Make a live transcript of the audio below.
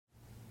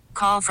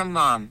Call from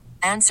mom.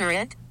 Answer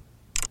it.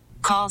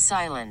 Call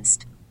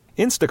silenced.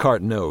 Instacart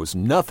knows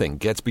nothing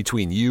gets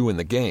between you and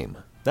the game.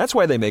 That's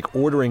why they make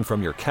ordering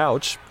from your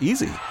couch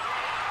easy.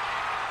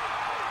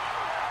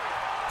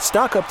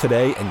 Stock up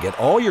today and get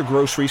all your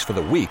groceries for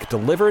the week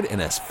delivered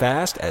in as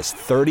fast as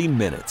 30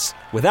 minutes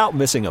without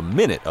missing a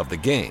minute of the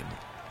game.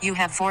 You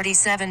have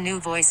 47 new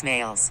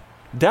voicemails.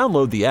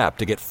 Download the app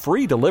to get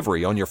free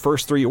delivery on your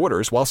first 3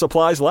 orders while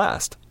supplies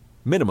last.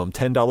 Minimum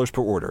 $10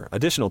 per order.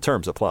 Additional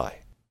terms apply.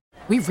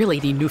 We really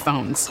need new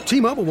phones.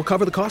 T-Mobile will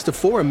cover the cost of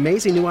 4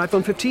 amazing new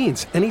iPhone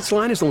 15s, and each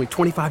line is only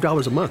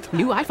 $25 a month.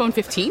 New iPhone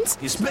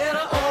 15s? It's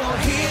better over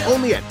here.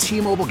 Only at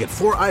T-Mobile, get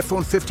 4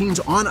 iPhone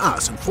 15s on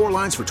us and 4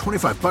 lines for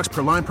 $25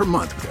 per line per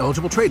month with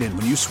eligible trade-in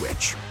when you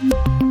switch.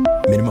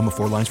 Minimum of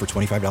 4 lines for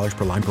 $25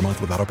 per line per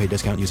month with autopay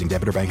discount using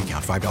debit or bank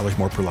account. $5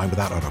 more per line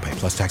without autopay,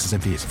 plus taxes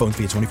and fees. Phone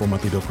fee at 24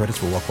 monthly bill credits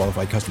for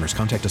well-qualified customers.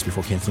 Contact us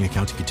before canceling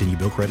account to continue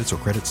bill credits or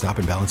credit stop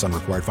and balance on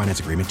required finance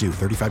agreement due.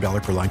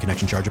 $35 per line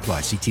connection charge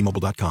applies. See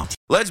T-Mobile.com.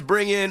 Let's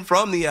bring in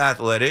from The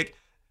Athletic,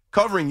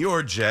 covering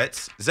your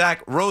Jets,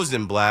 Zack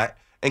Rosenblatt,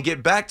 and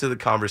get back to the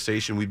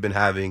conversation we've been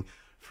having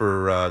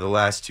for the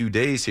last 2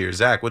 days here.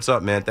 Zack, what's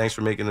up, man? Thanks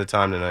for making the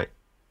time tonight.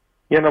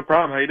 Yeah, no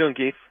problem. How you doing,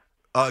 Keith?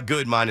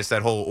 Good, minus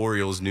that whole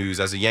Orioles news.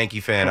 As a Yankee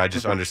fan, I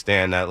just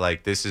understand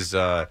that this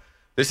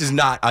is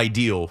not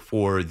ideal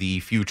for the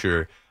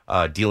future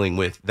dealing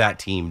with that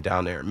team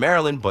down there in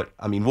Maryland. But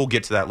I mean, we'll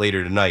get to that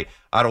later tonight.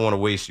 I don't want to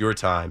waste your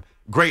time.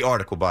 Great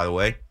article, by the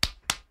way.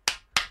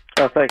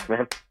 Oh, thanks,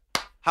 man.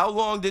 How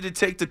long did it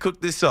take to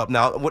cook this up?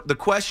 Now, what the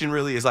question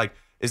really is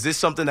is this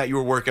something that you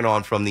were working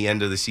on from the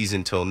end of the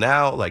season till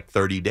now, like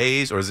 30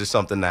 days, or is this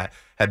something that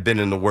had been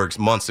in the works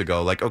months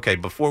ago? Like, okay,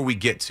 before we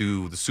get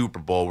to the Super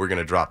Bowl, we're going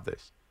to drop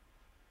this.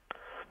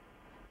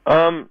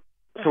 So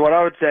what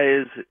I would say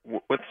is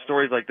with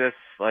stories like this,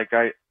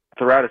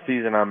 throughout a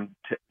season,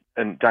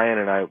 and Diane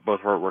and I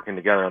both were working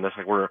together on this.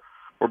 Like we're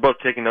both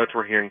taking notes,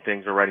 we're hearing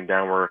things, we're writing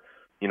down.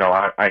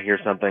 I hear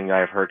something, I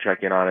have her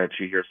check in on it.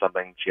 She hears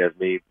something, she has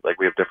me. Like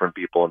we have different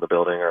people in the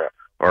building or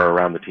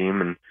around the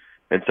team,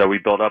 and so we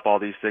build up all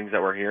these things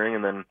that we're hearing,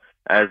 and then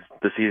as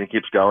the season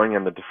keeps going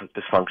and the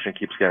dysfunction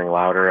keeps getting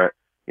louder,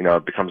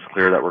 it becomes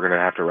clear that we're going to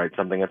have to write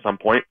something at some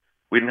point.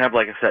 We didn't have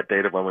like a set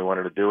date of when we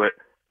wanted to do it.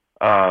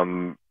 As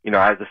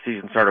the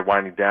season started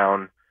winding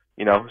down,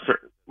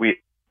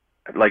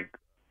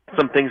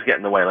 some things get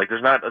in the way. Like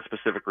there's not a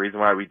specific reason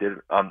why we did it.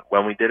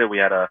 When we did it, we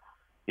had to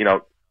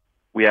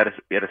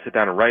sit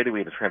down and write it. We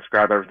had to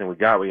transcribe everything we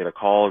got. We had to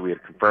call. We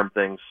had to confirm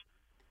things.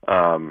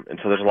 And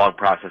so there's a long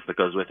process that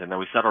goes with it. And then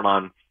we settled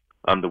on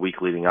the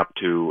week leading up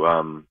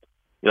to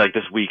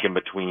this week in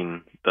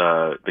between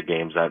the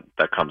games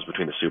that comes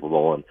between the Super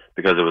Bowl, and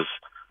because it was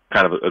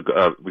kind of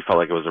we felt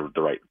like it was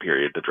the right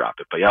period to drop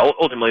it. But yeah,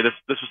 ultimately this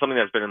was something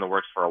that's been in the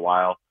works for a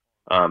while.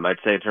 I'd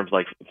say in terms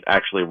of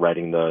actually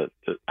writing the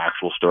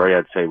actual story,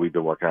 I'd say we've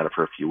been working on it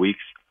for a few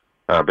weeks.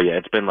 But yeah,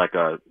 it's been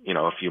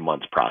a few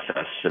months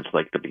process since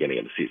the beginning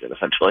of the season,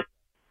 essentially.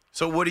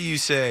 So what do you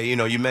say?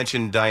 You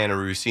mentioned Diana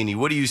Rossini.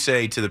 What do you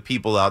say to the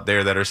people out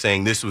there that are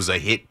saying this was a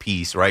hit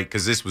piece, right?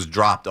 Because this was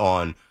dropped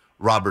on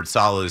Robert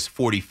Saleh's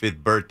 45th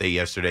birthday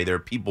yesterday. There are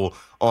people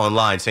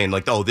online saying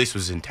oh, this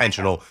was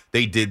intentional.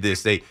 They did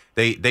this.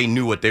 They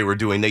knew what they were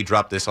doing. They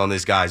dropped this on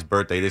this guy's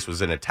birthday. This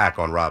was an attack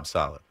on Rob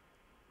Saleh.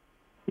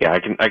 Yeah,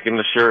 I can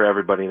assure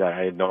everybody that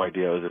I had no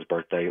idea it was his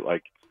birthday. I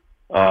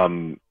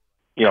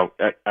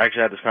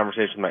actually had this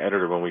conversation with my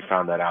editor when we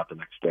found that out the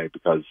next day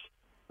because,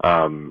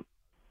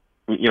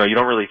 you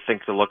don't really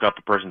think to look up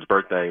a person's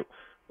birthday.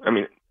 I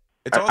mean,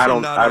 it's also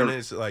not on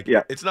his,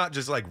 it's not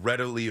just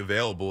readily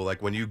available.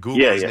 Like when you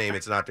Google his name,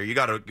 it's not there. You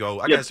got to go,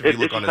 I guess if you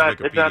look on his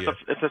Wikipedia.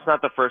 It's just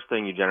not the first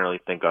thing you generally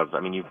think of. I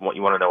mean, you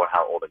want to know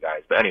how old the guy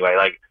is. But anyway,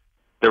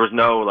 there was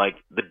no,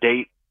 the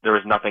date, there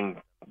was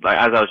nothing,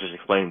 as I was just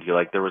explaining to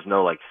you, there was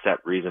no,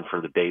 set reason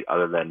for the date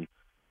other than,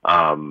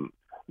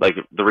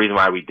 the reason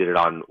why we did it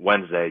on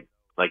Wednesday,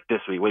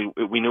 this week,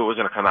 we knew it was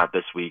going to come out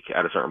this week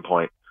at a certain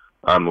point.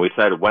 We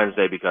decided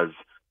Wednesday because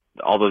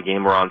although the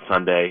game were on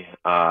Sunday,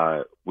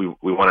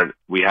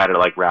 we had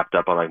it wrapped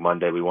up on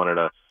Monday. We wanted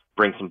to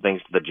bring some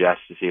things to the Jets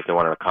to see if they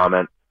wanted to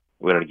comment.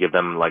 We wanted to give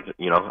them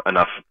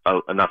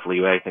enough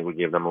leeway. I think we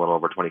gave them a little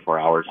over 24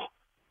 hours.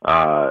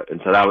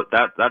 And so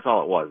that's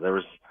all it was. There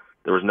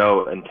was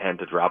no intent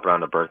to drop it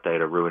on a birthday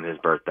to ruin his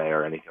birthday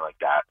or anything like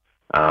that.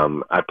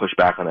 I push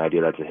back on the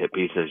idea that it's a hit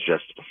piece. It's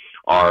just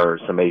our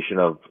summation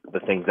of the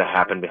things that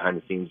happen behind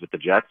the scenes with the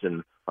Jets,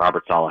 and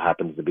Robert Saleh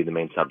happens to be the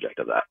main subject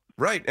of that.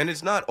 Right, and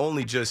it's not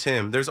only just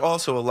him. There's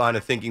also a line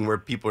of thinking where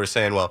people are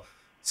saying, well,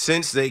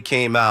 since they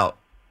came out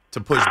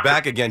to push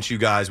back against you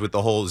guys with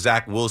the whole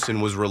Zach Wilson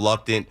was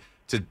reluctant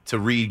to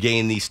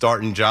regain the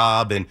starting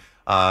job, and,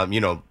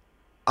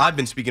 I've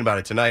been speaking about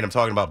it tonight. I'm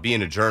talking about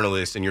being a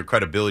journalist and your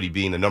credibility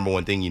being the number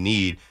one thing you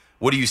need.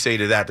 What do you say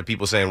to that, to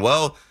people saying,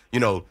 well,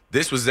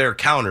 this was their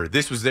counter.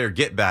 This was their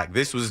get back.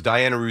 This was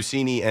Diana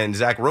Rossini and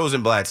Zack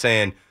Rosenblatt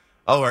saying,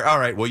 all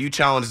right, well, you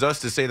challenged us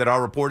to say that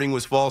our reporting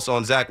was false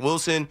on Zach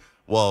Wilson.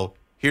 Well,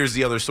 here's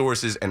the other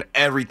sources and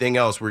everything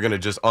else we're going to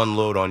just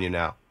unload on you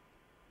now.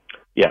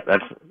 Yeah,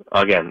 that's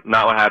again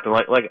not what happened.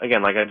 Like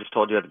I just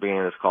told you at the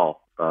beginning of this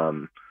call.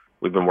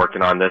 We've been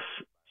working on this.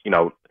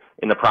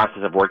 In the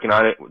process of working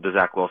on it, the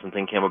Zach Wilson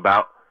thing came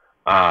about.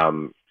 I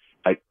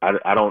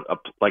don't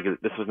like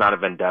this was not a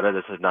vendetta.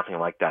 This is nothing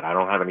like that. I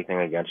don't have anything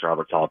against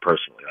Robert Saleh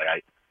personally.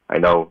 I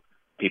know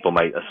people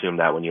might assume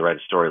that when you write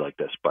a story like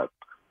this, but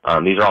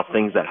these are all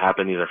things that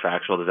happened. These are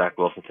factual. The Zach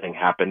Wilson thing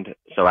happened,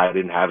 so I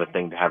didn't have a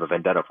thing to have a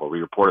vendetta for. We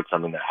reported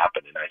something that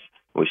happened, and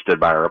we stood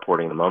by our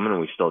reporting in the moment,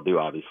 and we still do,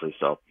 obviously.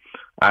 So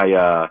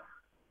I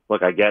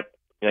get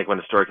when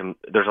the story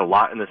there's a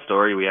lot in the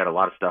story. We had a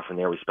lot of stuff in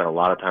there. We spent a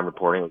lot of time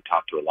reporting. We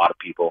talked to a lot of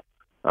people.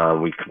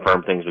 We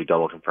confirmed things. We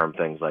double confirmed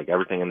things. Like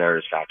everything in there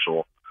is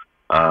factual.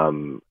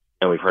 And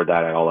we've heard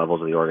that at all levels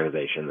of the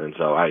organization. And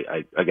so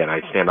I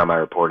stand on my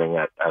reporting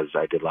as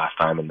I did last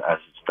time, and as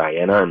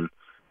Diana,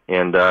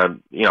 and I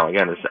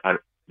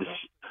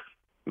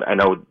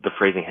know the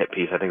phrasing hit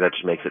piece. I think that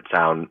just makes it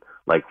sound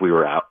like we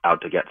were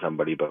out to get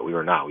somebody, but we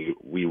were not.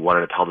 We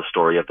wanted to tell the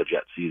story of the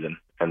Jet season,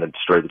 and the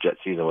story of the Jet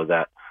season was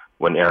that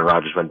when Aaron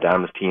Rodgers went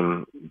down, this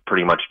team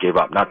pretty much gave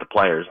up. Not the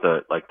players,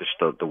 the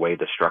way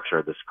the structure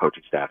of this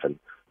coaching staff and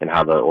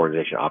how the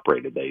organization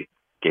operated, they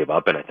gave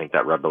up, and I think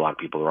that rubbed a lot of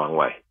people the wrong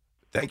way.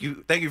 Thank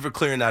you for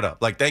clearing that up.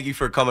 Thank you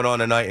for coming on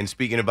tonight and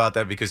speaking about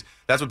that, because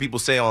that's what people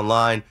say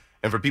online,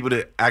 and for people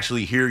to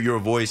actually hear your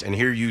voice and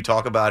hear you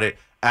talk about it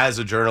as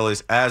a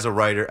journalist, as a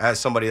writer, as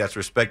somebody that's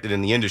respected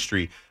in the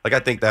industry, I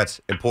think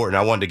that's important.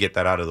 I wanted to get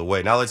that out of the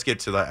way. Now let's get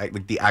to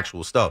the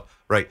actual stuff,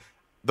 right?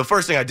 The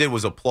first thing I did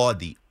was applaud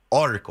the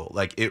article.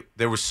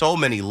 There were so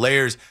many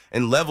layers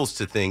and levels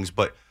to things,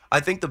 but I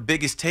think the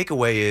biggest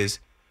takeaway is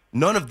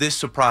none of this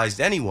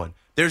surprised anyone.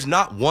 There's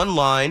not one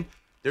line,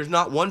 there's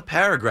not one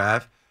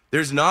paragraph,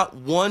 there's not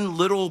one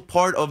little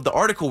part of the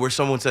article where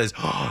someone says,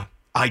 oh,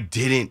 I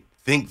didn't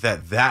think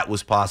that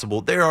was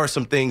possible. There are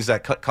some things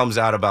that comes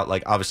out about,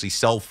 obviously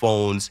cell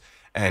phones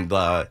and,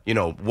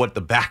 what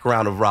the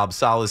background of Rob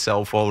Saleh's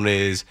cell phone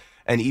is,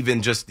 and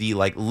even just the,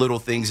 little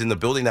things in the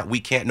building that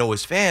we can't know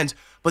as fans.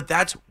 But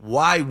that's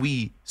why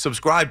we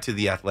subscribe to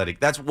The Athletic.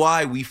 That's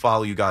why we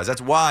follow you guys.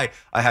 That's why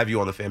I have you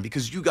on The Fan,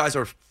 because you guys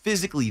are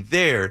physically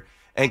there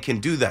and can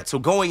do that. So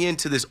going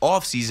into this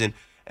offseason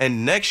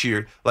and next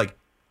year,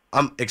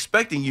 I'm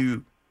expecting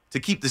you to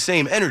keep the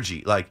same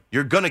energy.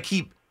 You're going to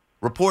keep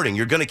reporting.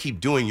 You're going to keep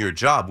doing your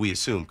job, we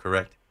assume,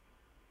 correct?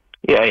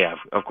 Yeah,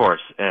 of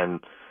course. And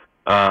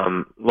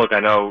look, I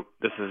know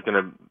this is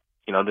going to,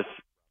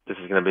 this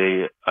is going to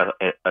be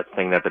a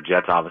thing that the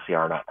Jets obviously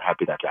are not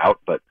happy that's out.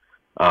 But,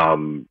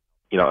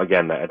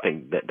 again, I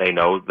think that they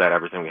know that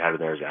everything we had in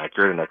there is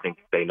accurate. And I think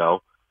they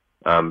know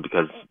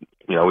because,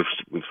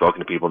 we've spoken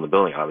to people in the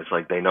building,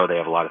 obviously. They know they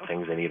have a lot of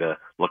things they need to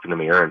look in the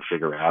mirror and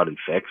figure out and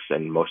fix.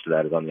 And most of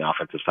that is on the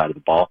offensive side of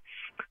the ball.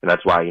 And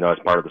that's why, as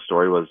part of the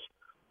story was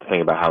the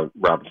thing about how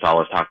Robert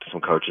Saleh talked to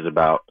some coaches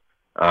about,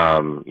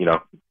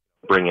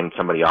 bringing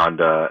somebody on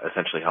to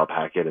essentially help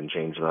hack it and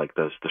change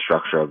the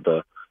structure of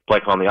the play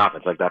call on the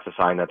offense. That's a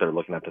sign that they're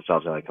looking at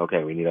themselves and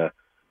okay, we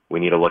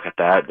need to look at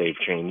that.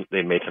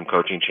 They've made some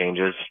coaching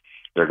changes.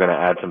 They're going to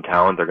add some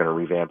talent. They're going to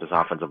revamp this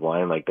offensive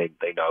line.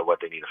 They know what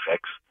they need to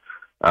fix.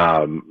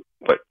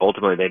 But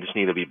ultimately they just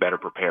need to be better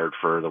prepared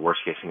for the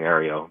worst case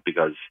scenario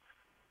because,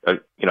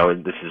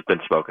 this has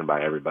been spoken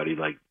by everybody.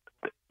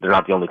 They're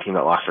not the only team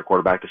that lost their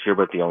quarterback this year,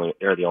 but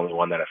they're the only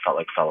one that it felt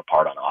like fell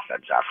apart on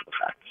offense after the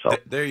fact.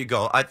 So there you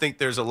go. I think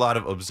there's a lot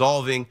of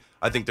absolving.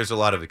 I think there's a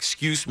lot of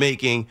excuse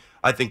making.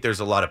 I think there's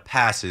a lot of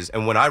passes.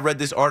 And when I read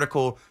this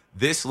article,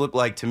 this looked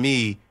like to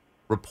me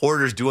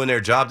reporters doing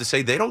their job to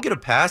say they don't get a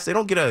pass. They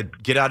don't get a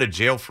get out of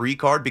jail free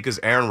card because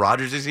Aaron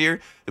Rodgers is here.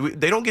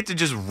 They don't get to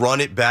just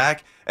run it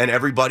back and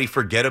everybody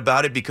forget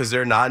about it because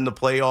they're not in the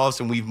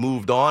playoffs and we've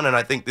moved on. And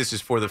I think this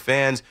is for the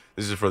fans.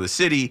 This is for the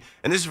city.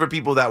 And this is for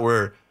people that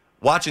were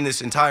watching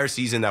this entire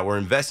season, that were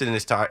invested in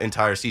this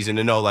entire season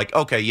to know,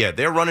 okay, yeah,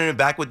 they're running it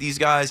back with these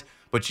guys,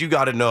 but you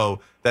got to know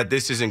that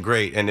this isn't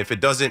great. And if it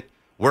doesn't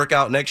work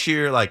out next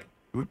year,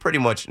 we pretty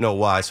much know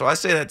why. So I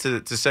say that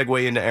to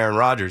segue into Aaron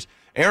Rodgers.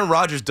 Aaron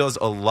Rodgers does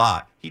a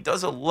lot. He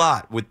does a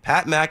lot with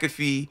Pat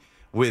McAfee,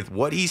 with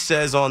what he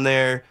says on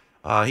there.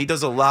 He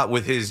does a lot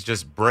with his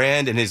just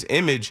brand and his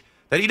image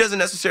that he doesn't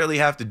necessarily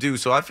have to do.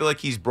 So I feel like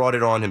he's brought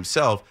it on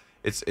himself.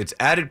 It's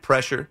added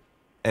pressure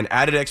and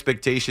added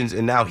expectations,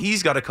 and now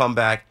he's got to come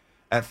back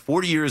at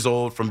 40 years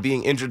old from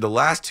being injured the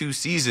last 2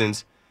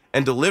 seasons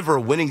and deliver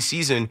a winning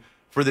season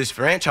for this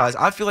franchise.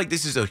 I feel like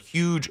this is a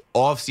huge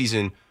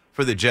offseason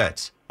for the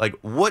Jets.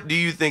 What do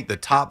you think the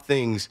top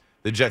things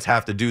the Jets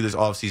have to do this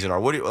offseason are?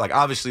 What do you,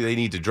 obviously they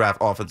need to draft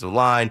offensive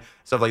line,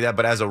 stuff like that,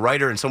 but as a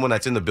writer and someone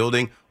that's in the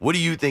building, what do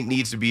you think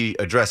needs to be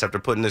addressed after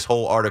putting this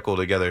whole article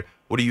together?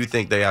 What do you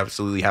think they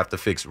absolutely have to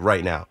fix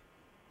right now?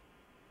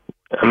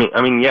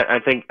 Yeah, I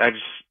think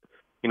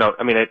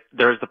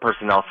there's the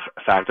personnel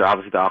factor.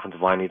 Obviously, the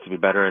offensive line needs to be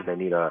better, and they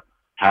need to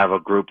have a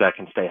group that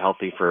can stay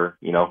healthy for,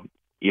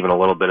 even a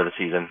little bit of the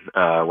season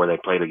where they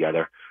play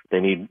together. They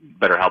need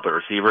better help at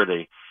receiver.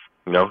 They,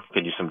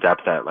 can use some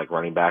depth at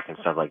running back and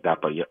stuff like that.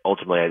 But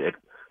ultimately, it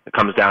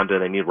comes down to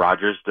they need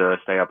Rodgers to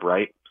stay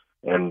upright.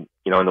 And,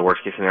 in the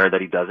worst case scenario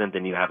that he doesn't,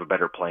 then you have a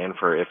better plan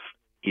for if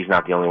he's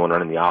not the only one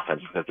running the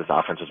offense, because this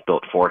offense was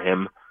built for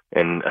him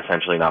and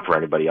essentially not for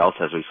anybody else,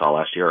 as we saw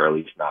last year, or at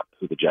least not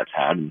who the Jets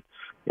had.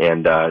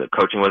 And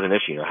coaching was an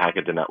issue.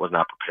 Hackett was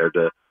not prepared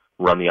to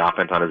run the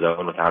offense on his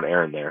own without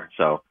Aaron there.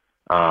 So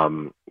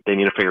they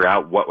need to figure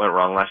out what went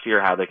wrong last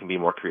year, how they can be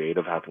more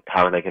creative,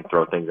 how they can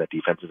throw things at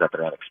defenses that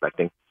they're not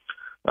expecting.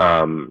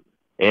 And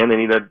they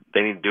need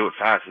to do it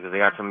fast, because they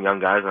got some young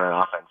guys on that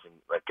offense,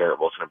 like Garrett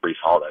Wilson and Breece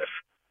Hall, that if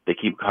they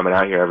keep coming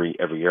out here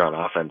every year on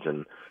offense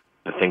and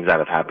the things that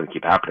have happened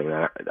keep happening,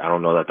 I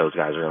don't know that those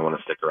guys are going to want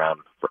to stick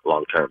around for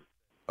long term.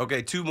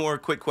 Okay, 2 more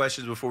quick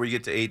questions before we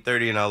get to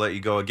 8:30, and I'll let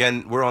you go.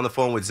 Again, we're on the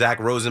phone with Zack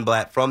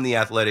Rosenblatt from The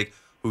Athletic,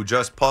 who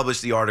just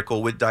published the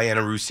article with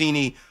Diana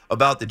Rossini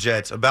about the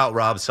Jets, about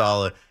Rob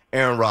Saleh,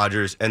 Aaron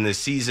Rodgers, and the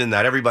season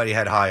that everybody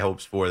had high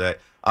hopes for that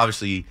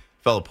obviously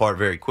fell apart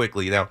very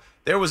quickly. Now,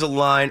 there was a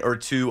line or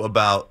two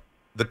about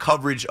the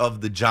coverage of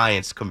the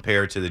Giants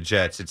compared to the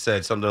Jets. It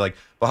said something like,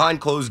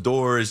 behind closed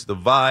doors, the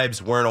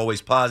vibes weren't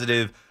always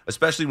positive,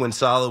 especially when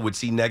Saleh would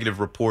see negative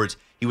reports.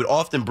 He would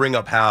often bring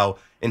up how,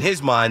 in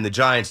his mind, the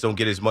Giants don't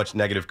get as much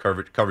negative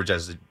coverage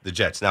as the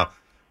Jets. Now,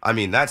 I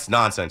mean, that's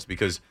nonsense,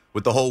 because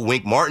with the whole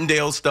Wink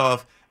Martindale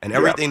stuff and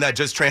everything that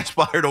just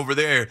transpired over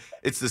there,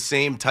 it's the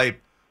same type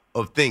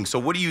of thing. So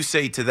what do you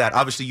say to that?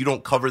 Obviously, you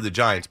don't cover the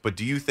Giants, but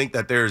do you think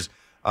that there's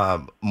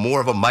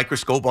more of a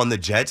microscope on the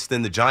Jets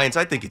than the Giants?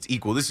 I think it's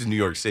equal. This is New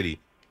York City.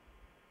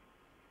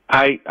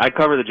 I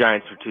covered the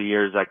Giants for 2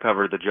 years. I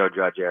covered the Joe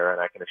Judge era,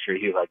 and I can assure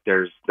you,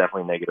 there's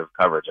definitely negative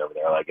coverage over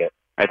there.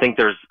 I think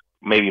there's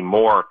maybe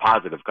more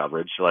positive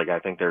coverage. I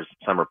think there's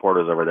some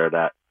reporters over there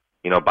that,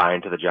 buy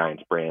into the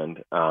Giants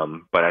brand.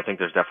 But I think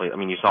there's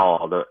definitely, you saw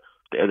all the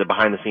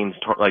behind the scenes,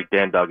 like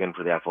Dan Duggan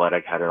for The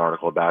Athletic had an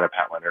article about it.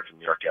 Pat Leonard from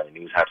New York Daily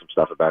News had some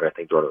stuff about it. I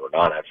think Jordan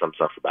Rodon had some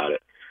stuff about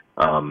it.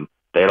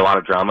 They had a lot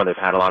of drama. They've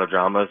had a lot of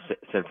drama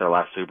since their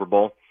last Super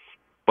Bowl.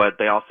 But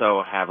they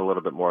also have a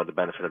little bit more of the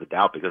benefit of the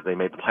doubt, because they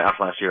made the playoffs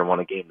last year and won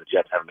a game. The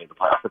Jets haven't made the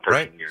playoffs in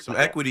 13 years. Some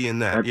equity in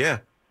that, yeah.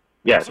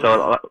 Yeah,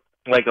 so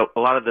a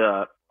lot of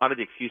the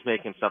excuse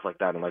making and stuff like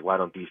that, and why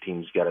don't these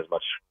teams get as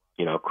much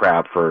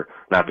crap for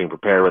not being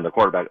prepared when the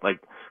quarterback,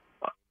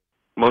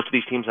 most of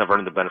these teams have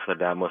earned the benefit of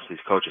the doubt. Most of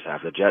these coaches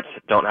have. The Jets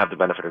don't have the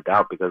benefit of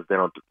doubt because they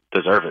don't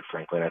deserve it,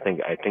 frankly.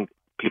 And I think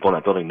people in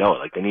that building know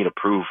it. They need to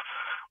prove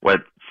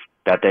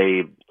that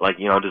they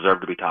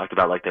deserve to be talked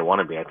about like they want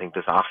to be. I think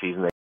this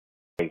offseason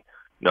they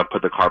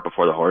put the cart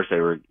before the horse. They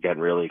were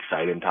getting really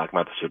excited and talking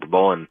about the Super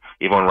Bowl. And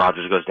even when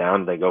Rodgers goes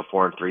down, they go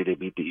 4-3. They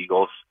beat the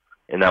Eagles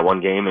in that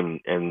one game,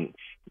 and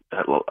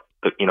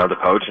the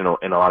coach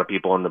and a lot of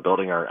people in the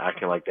building are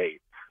acting like they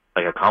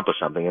accomplished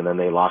something, and then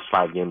they lost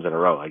 5 games in a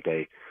row.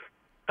 They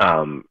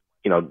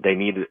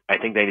need. I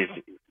think they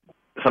need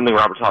something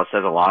Robert Saleh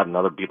says a lot, and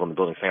other people in the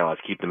building say a lot.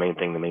 Is keep the main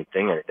thing. And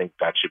I think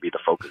that should be the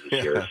focus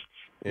this year.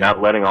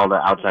 Not letting all the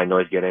outside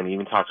noise get in.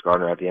 Even Tox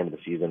Gardner at the end of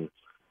the season,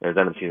 at the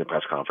end of the season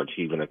press conference,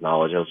 he even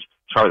acknowledged. It was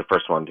probably the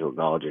first one to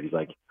acknowledge it. He's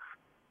like,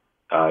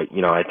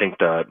 I think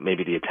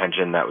maybe the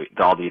attention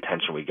all the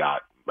attention we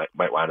got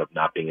might wind up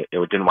not being. It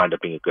didn't wind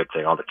up being a good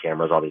thing. All the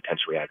cameras, all the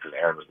attention we had because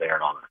Aaron was there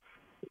and all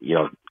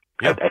the,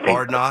 I think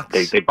Hard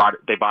Knocks. They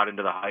bought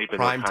into the hype and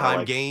prime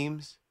time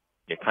games.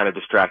 It kind of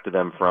distracted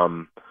them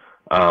from,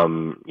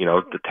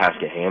 the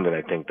task at hand, and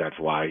I think that's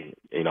why,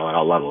 at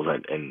all levels.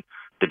 And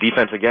the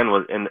defense again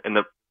was, and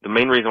the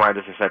main reason why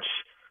this is such,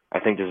 I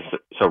think this is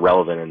so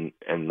relevant,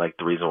 and one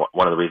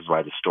of the reasons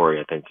why this story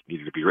I think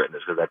needed to be written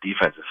is because that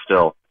defense is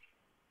still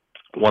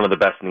one of the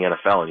best in the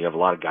NFL, and you have a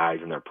lot of guys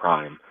in their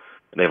prime,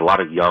 and they have a lot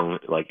of young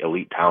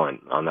elite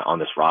talent on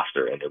this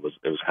roster, and it was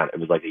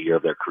like a year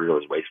of their career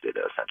was wasted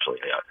essentially.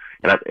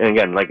 And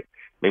again,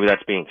 maybe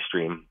that's being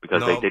extreme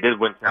because they did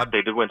win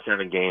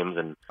 7 games,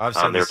 and I've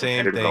said the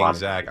same thing,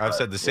 Zach. I've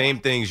said the same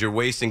things. You're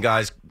wasting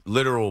guys'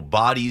 literal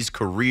bodies,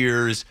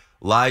 careers,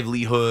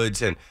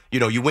 livelihoods, and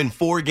you win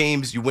 4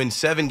 games, you win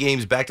 7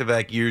 games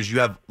back-to-back years. You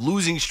have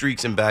losing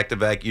streaks in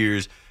back-to-back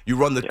years. You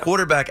run the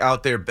quarterback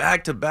out there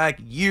back-to-back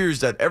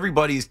years that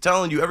everybody's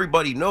telling you,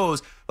 everybody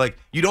knows,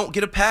 you don't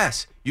get a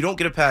pass. You don't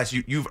get a pass.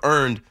 You've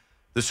earned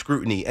the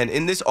scrutiny. And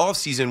in this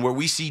offseason where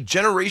we see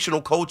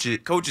generational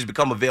coaches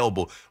become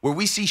available, where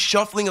we see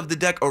shuffling of the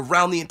deck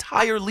around the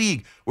entire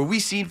league, where we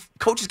see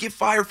coaches get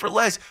fired for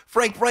less.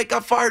 Frank Reich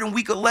got fired in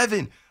week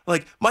 11.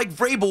 Mike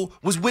Vrabel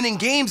was winning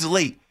games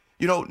late.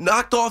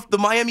 Knocked off the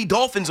Miami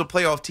Dolphins, a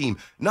playoff team.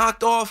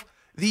 Knocked off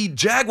the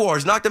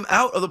Jaguars, knocked them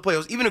out of the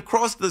playoffs. Even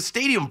across the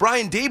stadium,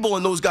 Brian Daboll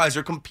and those guys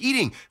are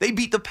competing. They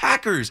beat the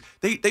Packers.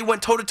 They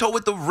went toe-to-toe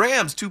with the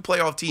Rams, 2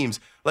 playoff teams.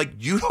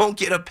 You don't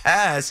get a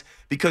pass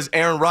because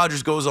Aaron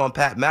Rodgers goes on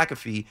Pat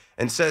McAfee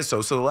and says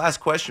so. So the last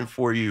question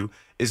for you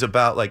is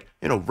about,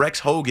 Rex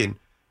Hogan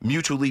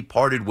mutually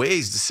parted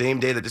ways the same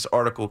day that this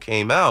article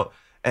came out.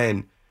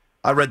 And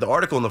I read the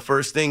article, and the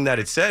first thing that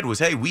it said was,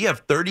 hey, we have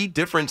 30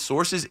 different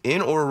sources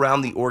in or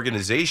around the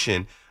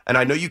organization. And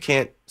I know you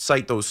can't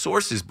cite those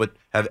sources, but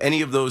have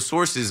any of those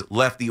sources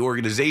left the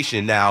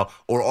organization now,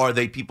 or are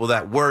they people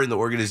that were in the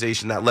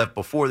organization that left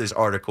before this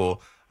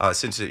article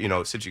since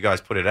you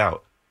guys put it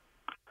out?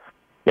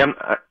 Yeah,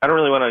 I don't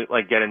really want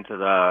to get into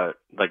the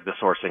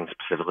sourcing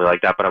specifically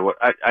like that, but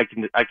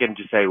I can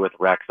just say with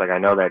Rex, I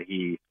know that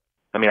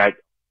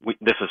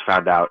this was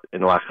found out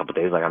in the last couple of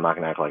days. I'm not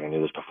going to act like I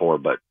knew this before,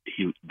 but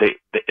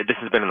this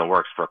has been in the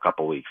works for a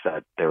couple of weeks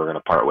that they were going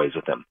to part ways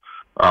with him.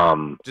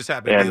 Just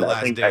happened to be the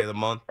last day of the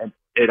month.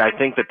 I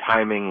think the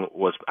timing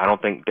was. I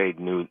don't think they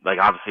knew.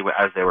 Obviously,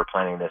 as they were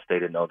planning this, they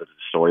didn't know that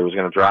the story was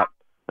going to drop.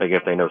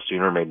 If they know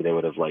sooner, maybe they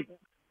would have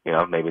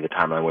maybe the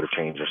timeline would have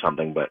changed or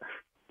something. But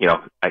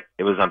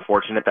it was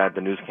unfortunate that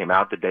the news came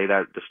out the day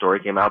that the story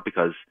came out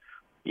because,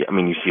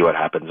 you see what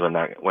happens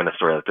when a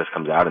story like this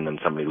comes out and then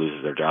somebody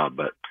loses their job.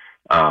 But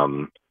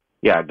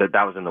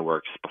that was in the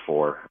works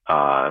before,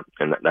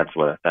 and that's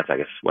I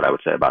guess what I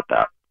would say about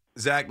that.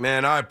 Zach,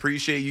 man, I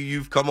appreciate you.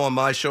 You've come on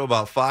my show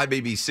about 5,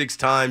 maybe 6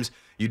 times.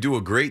 You do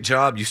a great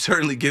job. You've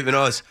certainly given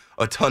us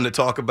a ton to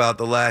talk about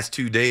the last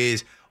 2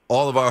 days.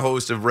 All of our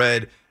hosts have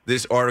read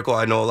this article.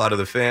 I know a lot of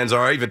the fans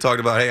are. I even talked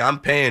about, hey, I'm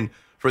paying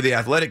for The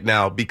Athletic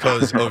now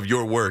because of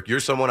your work. You're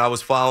someone I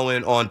was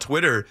following on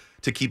Twitter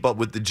to keep up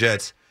with the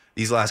Jets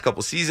these last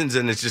couple seasons,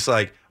 and it's just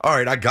all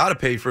right, I got to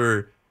pay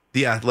for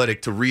The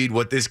Athletic to read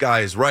what this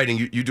guy is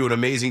writing. You do an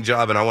amazing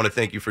job, and I want to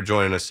thank you for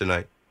joining us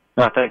tonight.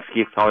 Thanks,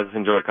 Keith. Always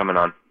enjoy coming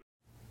on.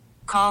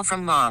 Call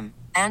from mom.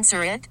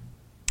 Answer it.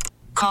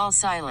 Call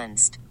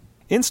silenced.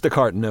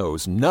 Instacart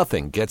knows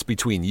nothing gets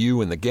between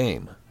you and the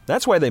game.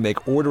 That's why they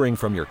make ordering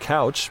from your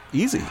couch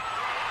easy.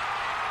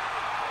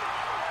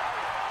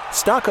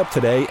 Stock up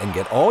today and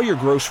get all your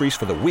groceries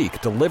for the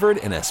week delivered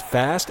in as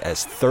fast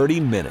as 30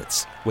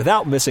 minutes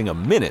without missing a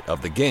minute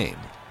of the game.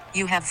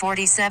 You have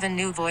 47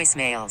 new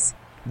voicemails.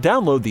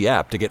 Download the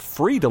app to get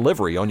free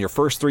delivery on your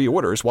first 3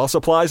 orders while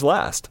supplies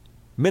last.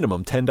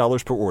 Minimum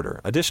 $10 per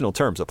order. Additional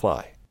terms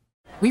apply.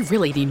 We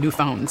really need new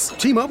phones.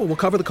 T-Mobile will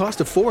cover the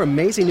cost of 4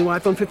 amazing new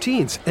iPhone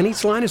 15s, and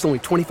each line is only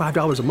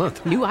 $25 a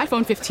month. New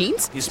iPhone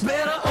 15s? It's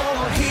better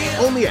over here.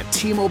 Only at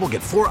T-Mobile,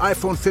 get 4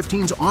 iPhone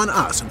 15s on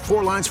us and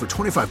 4 lines for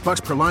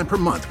 $25 per line per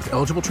month with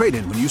eligible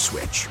trade-in when you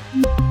switch.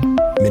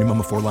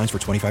 Minimum of 4 lines for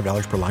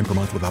 $25 per line per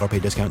month with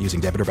autopay discount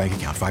using debit or bank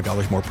account.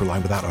 $5 more per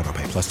line without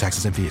autopay, plus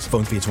taxes and fees.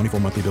 Phone fee at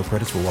 24 monthly bill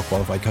credits for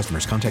well-qualified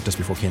customers. Contact us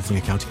before canceling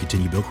account to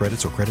continue bill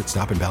credits or credit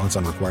stop and balance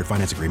on required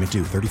finance agreement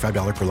due.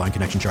 $35 per line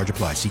connection charge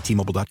applies. See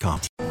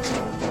T-Mobile.com.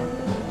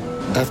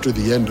 After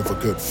the end of a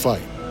good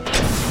fight,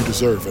 you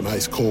deserve an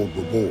ice-cold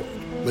reward.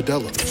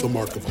 Modelo is the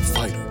mark of a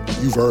fighter.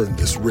 You've earned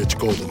this rich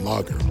golden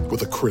lager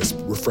with a crisp,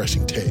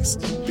 refreshing taste.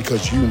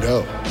 Because you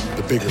know,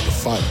 the bigger the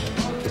fight,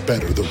 the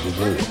better the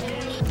reward.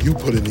 You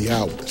put in the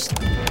hours,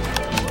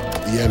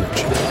 the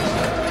energy,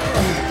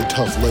 the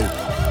tough labor.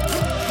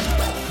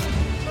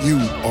 You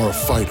are a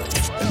fighter,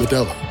 and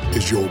Modelo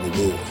is your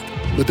reward.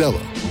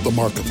 Modelo, the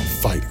mark of a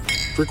fighter.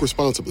 Drink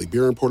responsibly.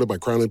 Beer imported by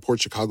Crown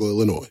Imports, Chicago,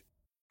 Illinois.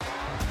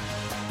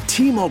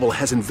 T-Mobile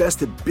has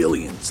invested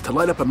billions to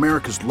light up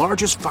America's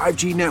largest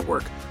 5G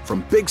network,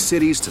 from big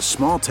cities to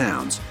small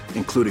towns,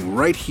 including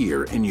right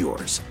here in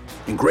yours.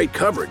 And great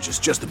coverage is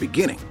just the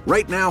beginning.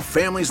 Right now,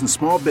 families and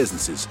small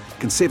businesses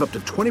can save up to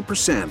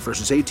 20%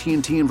 versus AT&T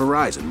and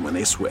Verizon when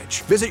they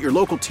switch. Visit your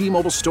local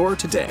T-Mobile store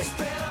today.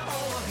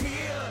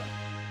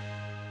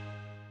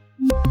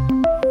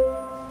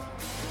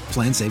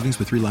 Plan savings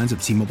with 3 lines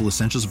of T-Mobile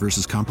Essentials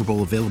versus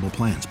comparable available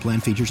plans. Plan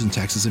features and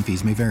taxes and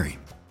fees may vary.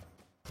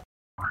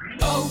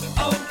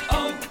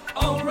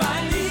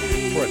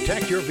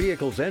 Protect your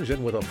vehicle's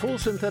engine with a full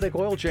synthetic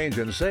oil change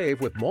and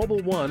save with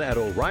Mobil 1 at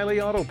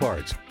O'Reilly Auto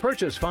Parts.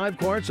 Purchase 5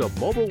 quarts of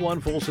Mobil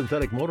 1 full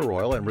synthetic motor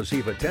oil and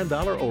receive a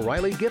 $10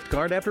 O'Reilly gift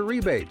card after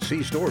rebate.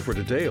 See store for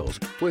details.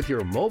 With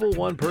your Mobil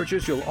 1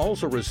 purchase, you'll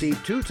also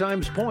receive 2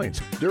 times points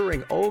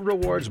during O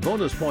Rewards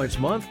Bonus Points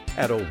Month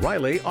at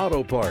O'Reilly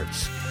Auto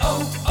Parts.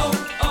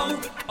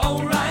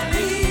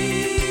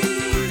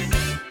 O'Reilly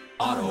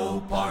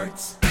Auto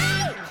Parts.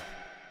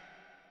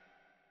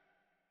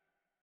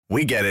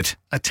 We get it.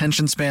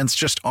 Attention spans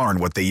just aren't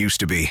what they used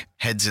to be.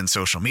 Heads in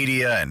social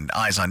media and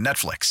eyes on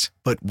Netflix.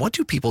 But what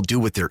do people do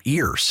with their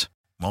ears?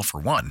 Well, for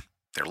one,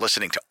 they're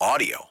listening to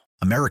audio.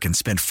 Americans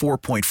spend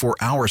 4.4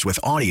 hours with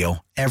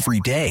audio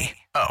every day.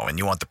 Oh, and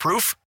you want the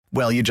proof?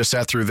 Well, you just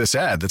sat through this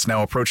ad that's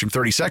now approaching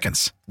 30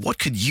 seconds. What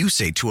could you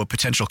say to a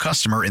potential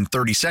customer in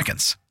 30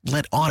 seconds?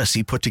 Let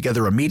Odyssey put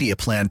together a media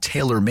plan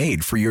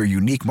tailor-made for your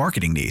unique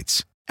marketing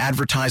needs.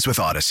 Advertise with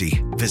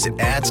Odyssey. Visit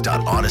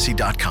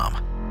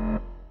ads.odyssey.com.